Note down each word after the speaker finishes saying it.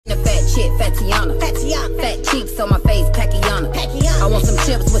chick, Fatiana. Fat cheeks on my face, Pacquiana. I want some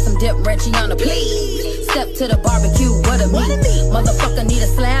chips with some dip, Ranchiana, please. Step to the barbecue, what a meat. Motherfucker need a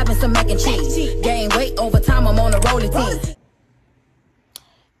slab and some mac and cheese. Gain weight over time, I'm on a rolling team.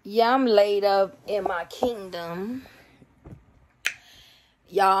 Yeah, I'm laid up in my kingdom.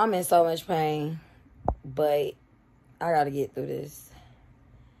 Y'all, I'm in so much pain. But I gotta get through this.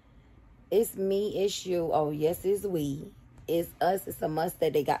 It's me, it's you. Oh, yes, it's we. It's us, it's a must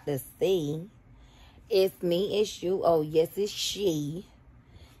that they got to see. It's me, it's you. Oh, yes, it's she.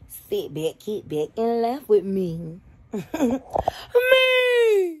 Sit back, kick back, and laugh with me. Me!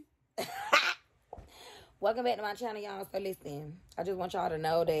 Welcome back to my channel, y'all. So listen, I just want y'all to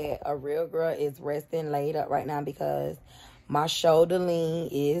know that a real girl is resting laid up right now because my shoulder lean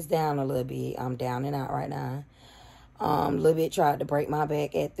is down a little bit. I'm down and out right now. A little bit tried to break my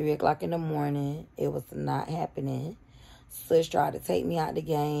back at 3 o'clock in the morning. It was not happening. Sis tried to take me out the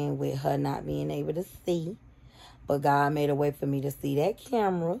game with her not being able to see. But God made a way for me to see that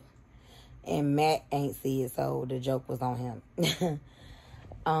camera. And Matt ain't see it, so the joke was on him.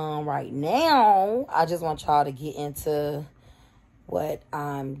 Right now, I just want y'all to get into what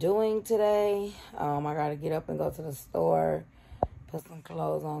I'm doing today. I gotta get up and go to the store, put some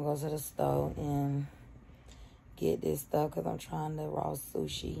clothes on, go to the store, and get this stuff because I'm trying to raw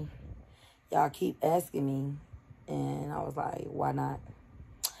sushi. Y'all keep asking me, and I was like, why not?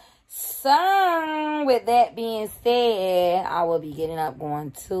 So, with that being said, I will be getting up, going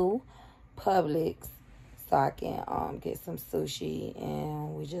to Publix so I can get some sushi,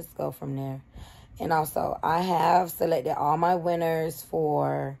 and we just go from there. And also, I have selected all my winners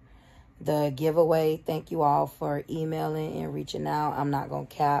for the giveaway. Thank you all for emailing and reaching out. I'm not going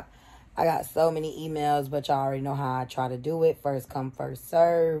to cap. I got so many emails, but y'all already know how I try to do it. First come, first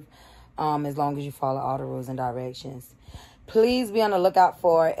serve. As long as you follow all the rules and directions. Please be on the lookout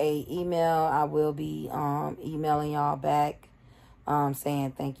for a email. I will be emailing y'all back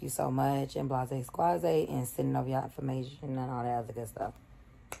saying thank you so much and blase squaze and sending over your information and all that other good stuff.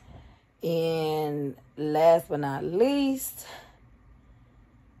 And last but not least,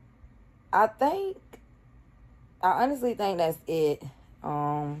 I honestly think that's it.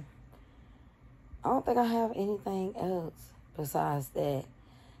 I don't think I have anything else besides that.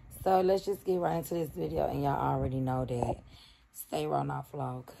 So let's just get right into this video, and y'all already know that stay raw, not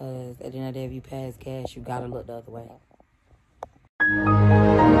flow, because at the end of the day, if you pass gas, you gotta look the other way.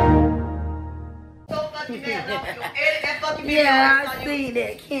 Yeah, I see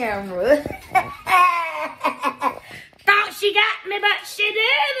that camera. Thought she got me, but she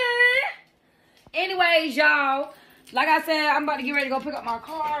didn't. Anyways, y'all, like I said, I'm about to get ready to go pick up my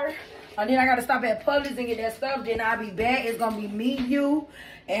car. And then I got to stop at Publix and get that stuff. Then I'll be back. It's going to be me, you,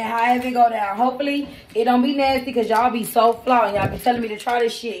 and however it go down. Hopefully, it don't be nasty because y'all be so flawed. Y'all be telling me to try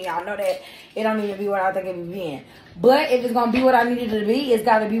this shit. Y'all know that it don't need to be what I think it be being. But if it's going to be what I need it to be, it's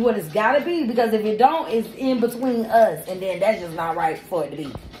got to be what it's got to be. Because if it don't, it's in between us. And then that's just not right for it to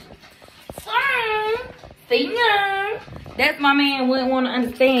be. So, see ya. That's my man wouldn't want to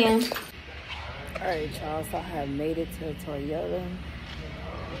understand. Alright, y'all. So I have made it to Toyota.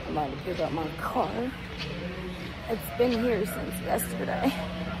 I'm about to pick up my car. It's been here since yesterday.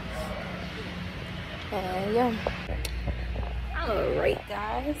 And yeah. Alright,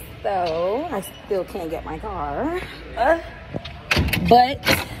 guys. So I still can't get my car. But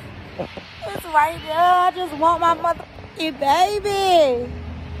it's right there. I just want my motherfucking baby.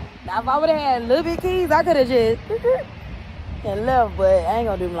 Now if I would have had little bit keys, I could have just and left, but I ain't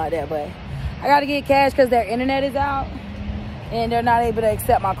gonna do them like that. But I gotta get cash because their internet is out. And they're not able to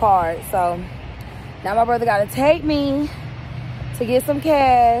accept my card. So now my brother got to take me to get some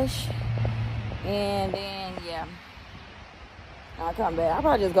cash. And then, yeah. I'll come back. I'll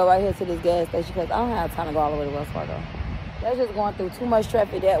probably just go right here to this gas station because I don't have time to go all the way to Wells Fargo. They're just going through too much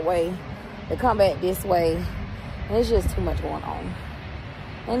traffic that way to come back this way. And it's just too much going on.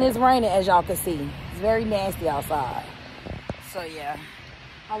 And it's raining, as y'all can see. It's very nasty outside. So, yeah.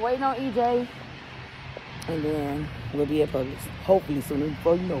 I'm waiting on EJ. And then we'll be at Publix. Hopefully soon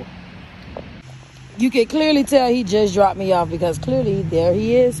before you know it. You can clearly tell he just dropped me off because clearly there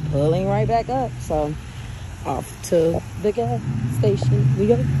he is pulling right back up. So off to the gas station we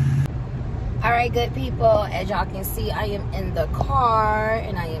go. All right, good people. As y'all can see, I am in the car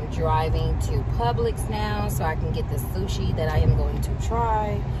and I am driving to Publix now so I can get the sushi that I am going to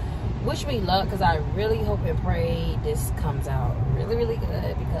try. Wish me luck because I really hope and pray this comes out really, really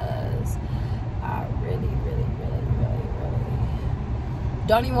good because I really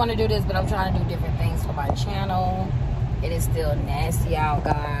don't even want to do this, but I'm trying to do different things for my channel. It is still nasty out,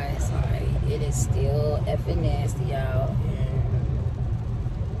 guys. Like, it is still effing nasty out.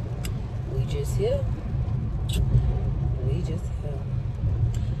 just here. We just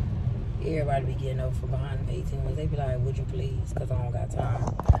here. Everybody be getting over from behind the 18 ones. They be like, would you please? Because I don't got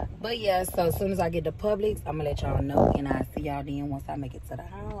time. But yeah, so as soon as I get to Publix, I'm going to let y'all know. And I'll see y'all then once I make it to the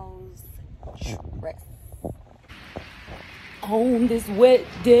house. Rest. On this wet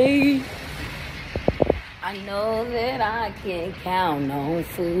day, I know that I can count on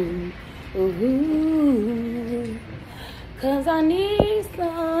food. Ooh, 'cause I need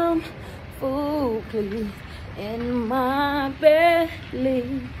some food, please, in my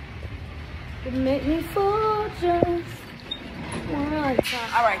belly to make me full just one time.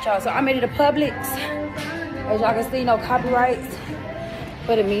 All right, y'all, so I made it to Publix. As y'all can see, no copyrights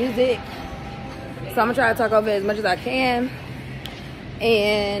for the music. So I'm gonna try to talk over as much as I can.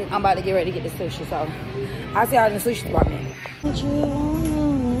 And I'm about to get ready to get the sushi, so I'll see y'all in the sushi department.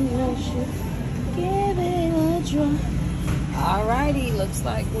 Alrighty, looks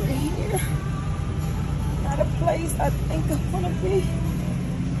like we're here. Not a place I think I wanna be,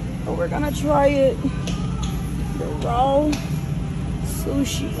 but we're gonna try it. The raw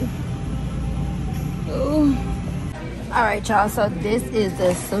sushi. Ooh. Alright, y'all, so this is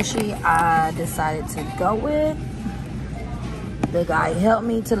the sushi I decided to go with. The guy helped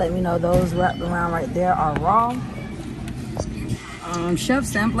me to let me know those wrapped around right there are raw. Chef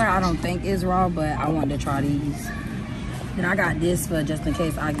Sampler I don't think is raw, but I wanted to try these. Then I got this for just in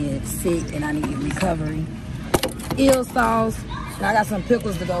case I get sick and I need recovery. Eel sauce. And I got some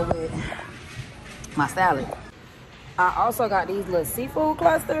pickles to go with my salad. I also got these little seafood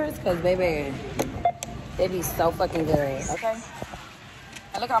clusters because, baby, they be so fucking good, okay?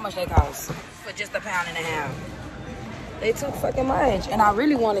 And look how much they cost for just £1.5 pounds. They too fucking much. And I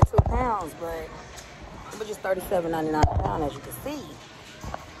really wanted 2 pounds, but it was just $37.99 a pound, as you can see.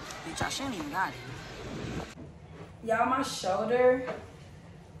 Bitch, I shouldn't even got it. Y'all, my shoulder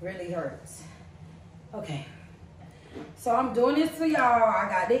really hurts. Okay. So I'm doing this for y'all. I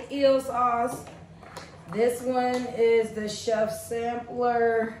got the eel sauce. This one is the Chef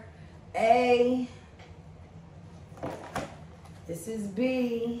Sampler A. This is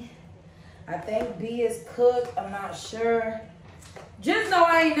B. I think B is cooked. I'm not sure. Just know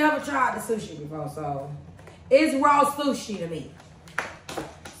I ain't never tried the sushi before, so it's raw sushi to me.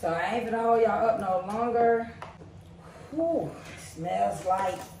 So I ain't gonna hold y'all up no longer. Whew, smells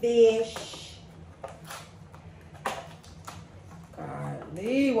like fish.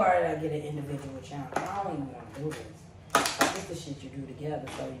 Golly, why did I get an individual channel? I don't even want to do this. This is the shit you do together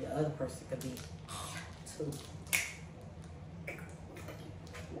so the other person could be too.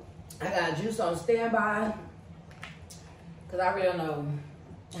 I got juice on standby because I really don't know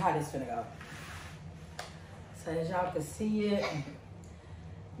how this finna go. So as y'all can see it,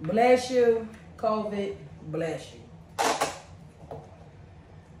 bless you, COVID, bless you.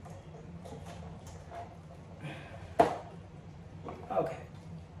 Okay.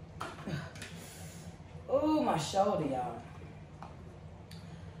 Ooh, my shoulder, y'all.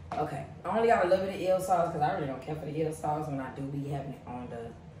 Okay, I only got a little bit of eel sauce because I really don't care for the eel sauce when I do be having it on the.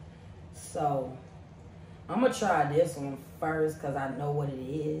 So I'm gonna try this one first because I know what it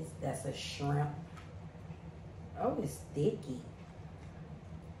is. That's a shrimp. Oh, it's sticky.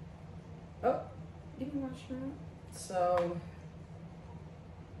 Oh, give me my shrimp. So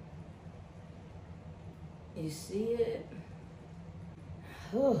you see it?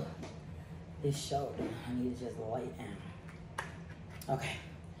 Whew. This shoulder, I need to just lay down. Okay.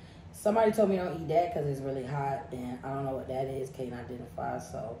 Somebody told me don't eat that because it's really hot and I don't know what that is. Can't identify.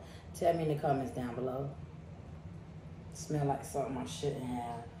 So tell me in the comments down below. Smell like something I shouldn't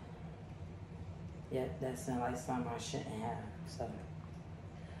have. Yep, that sounds like something I shouldn't have. So,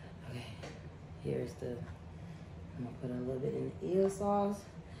 okay. Here's the, I'm going to put a little bit in the eel sauce.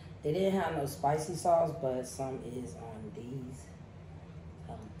 They didn't have no spicy sauce, but some is on these.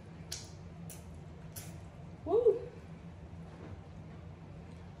 Woo!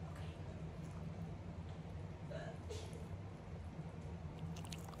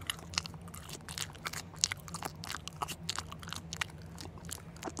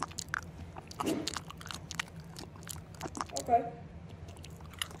 Okay.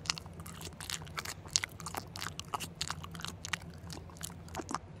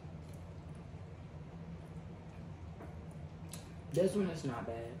 This one is not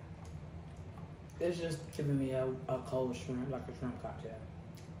bad. It's just giving me a cold shrimp, like a shrimp cocktail.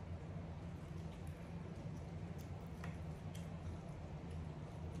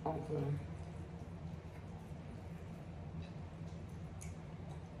 Okay.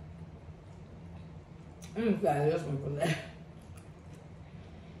 Got this one for that.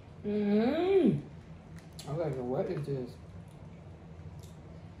 Okay, so what is this?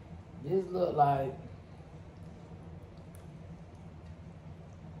 This look like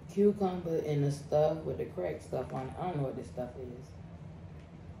cucumber and the stuff with the cracked stuff on it. I don't know what this stuff is.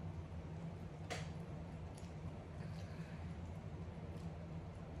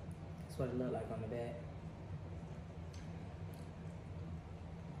 That's what it looked like on the back.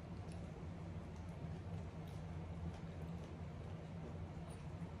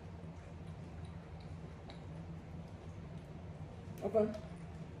 Okay.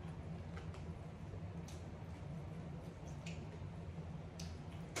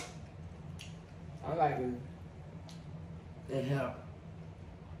 I like it. It helps.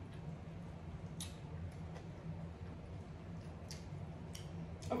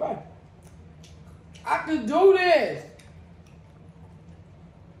 Okay. I can do this.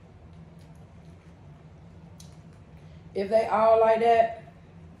 If they all like that.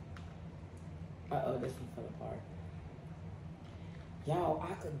 Uh-oh, this one fell apart. Y'all,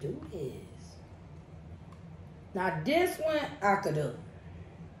 I could do this. Now this one, I could do.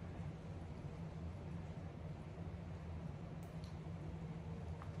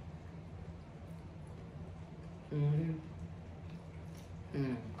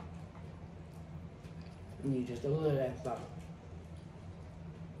 Need just a little of that salt.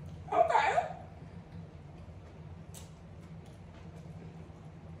 Okay.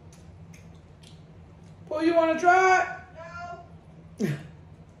 Pooh, you want to try it? No.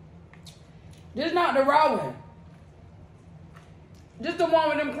 This is not the raw one. This the one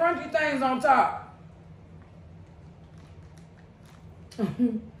with them crunchy things on top.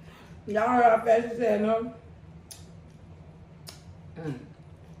 Y'all heard how fast she said no?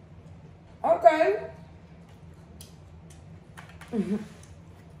 Okay.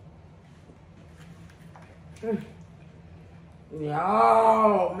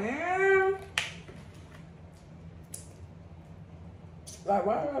 Yo, man. Like,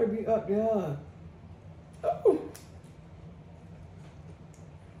 why gotta be up there? Ooh.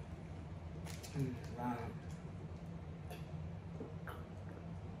 Wow.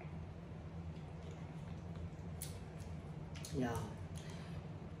 Y'all.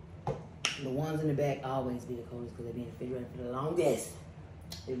 The ones in the back always be the coldest because they be in the refrigerator for the longest.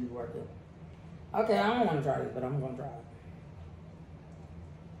 It be worth it. Okay, I don't want to try this, but I'm going to try it.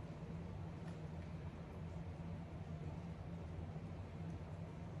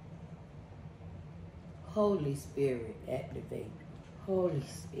 Holy Spirit, activate. Holy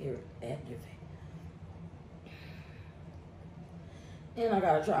Spirit, activate. And I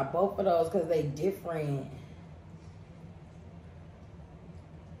got to try both of those because they different.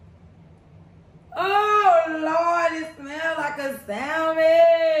 Oh, Lord, it smells like a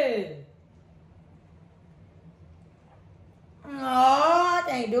salmon. No, I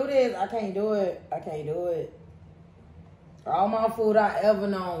can't do this. I can't do it. I can't do it. All my food I ever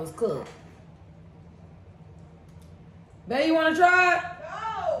known was cooked. Babe, you want to try it?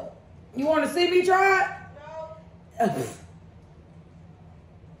 No. You want to see me try it? No.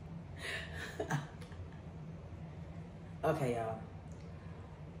 Okay, y'all.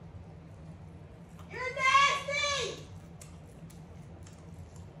 You're nasty!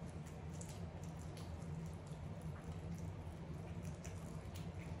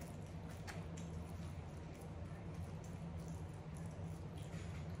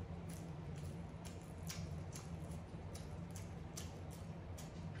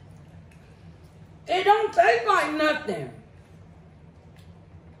 It don't taste like nothing.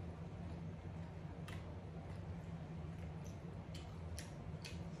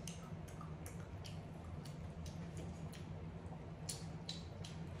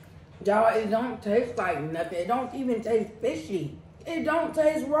 Y'all, it don't taste like nothing. It don't even taste fishy. It don't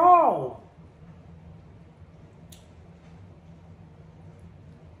taste raw.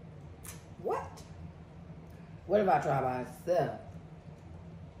 What? What if I try by itself?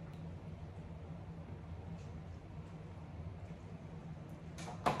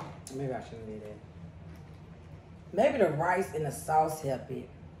 Maybe I shouldn't do that. Maybe the rice and the sauce help it.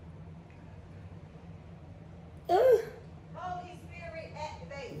 Holy Spirit,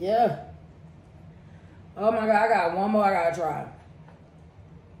 activate. Yeah. Oh my God, I got one more I gotta try.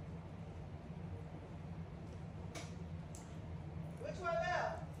 Which one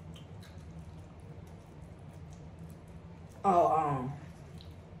left? Oh,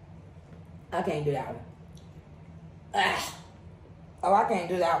 I can't do that one. Ah. Oh, I can't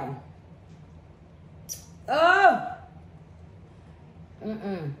do that one. Oh!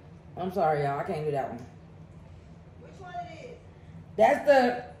 I'm sorry, y'all. I can't do that one. Which one it is?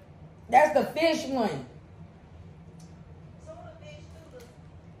 That's the fish one. Some of the fish too.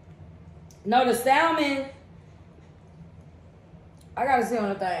 No, the salmon. I gotta see on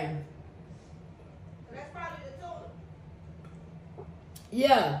the thing. That's probably the tuna.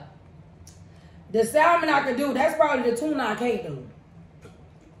 Yeah. The salmon I can do. That's probably the tuna I can't do.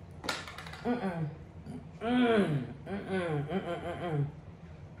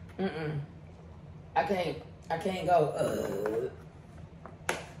 I can't go.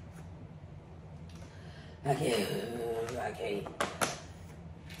 I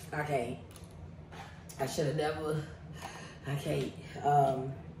can't. I should have never. I can't.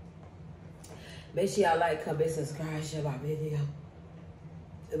 Make sure y'all like, comment, subscribe, share my video.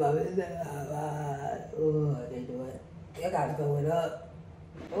 Oh, I can't do it. I gotta throw it up.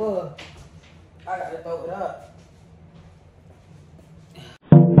 Oh, I gotta throw it up.